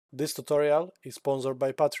This tutorial is sponsored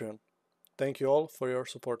by Patreon. Thank you all for your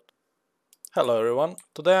support. Hello everyone,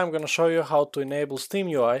 today I'm going to show you how to enable Steam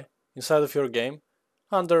UI inside of your game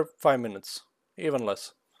under 5 minutes, even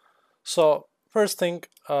less. So first thing,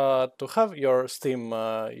 to have your Steam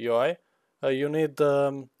UI, you need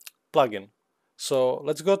plugin. So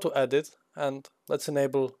let's go to edit and let's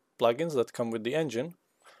enable plugins that come with the engine,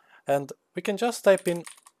 and we can just type in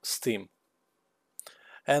Steam.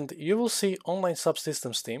 And you will see online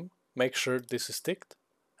subsystem Steam. Make sure this is ticked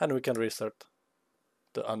and we can restart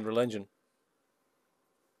the Unreal Engine.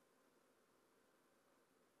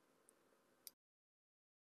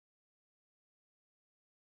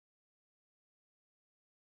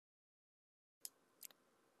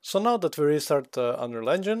 So now that we restart Unreal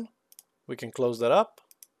Engine, we can close that up.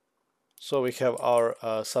 So we have our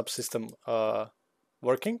subsystem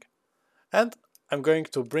working, and I'm going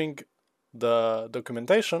to bring the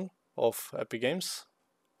documentation of Epic Games,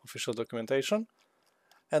 official documentation,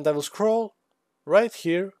 and I will scroll right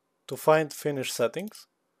here to find finish settings,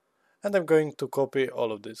 and I'm going to copy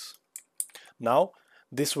all of this. Now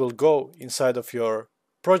this will go inside of your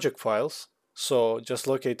project files, so just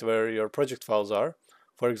locate where your project files are.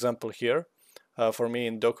 For example here, for me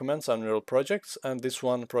in Documents, Unreal Projects, and this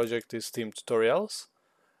one project is Steam Tutorials.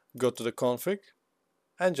 Go to the config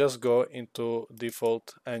and just go into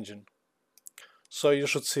default engine. So you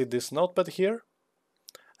should see this notepad here,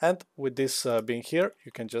 and with this being here,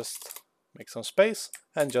 you can just make some space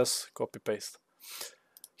and just copy paste.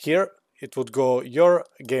 Here it would go your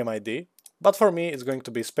game ID, but for me it's going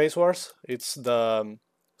to be Space Wars. It's the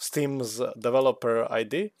Steam's developer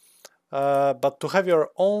ID. But to have your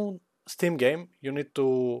own Steam game, you need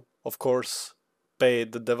to, of course, pay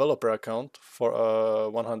the developer account for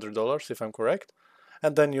 $100, if I'm correct,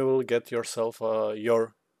 and then you will get yourself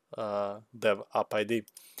your dev app ID.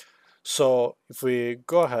 So if we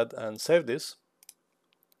go ahead and save this,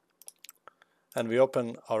 and we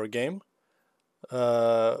open our game,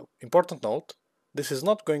 important note, this is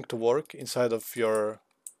not going to work inside of your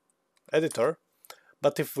editor,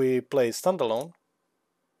 but if we play standalone,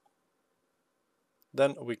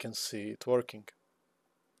 then we can see it working.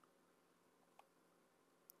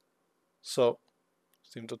 So,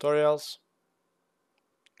 Steam Tutorials,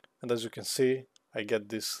 and as you can see, I get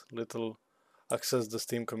this little access the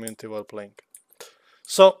Steam community while playing.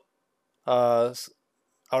 So,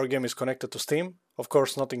 our game is connected to Steam. Of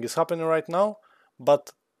course, nothing is happening right now,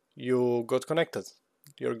 but you got connected.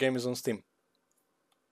 Your game is on Steam.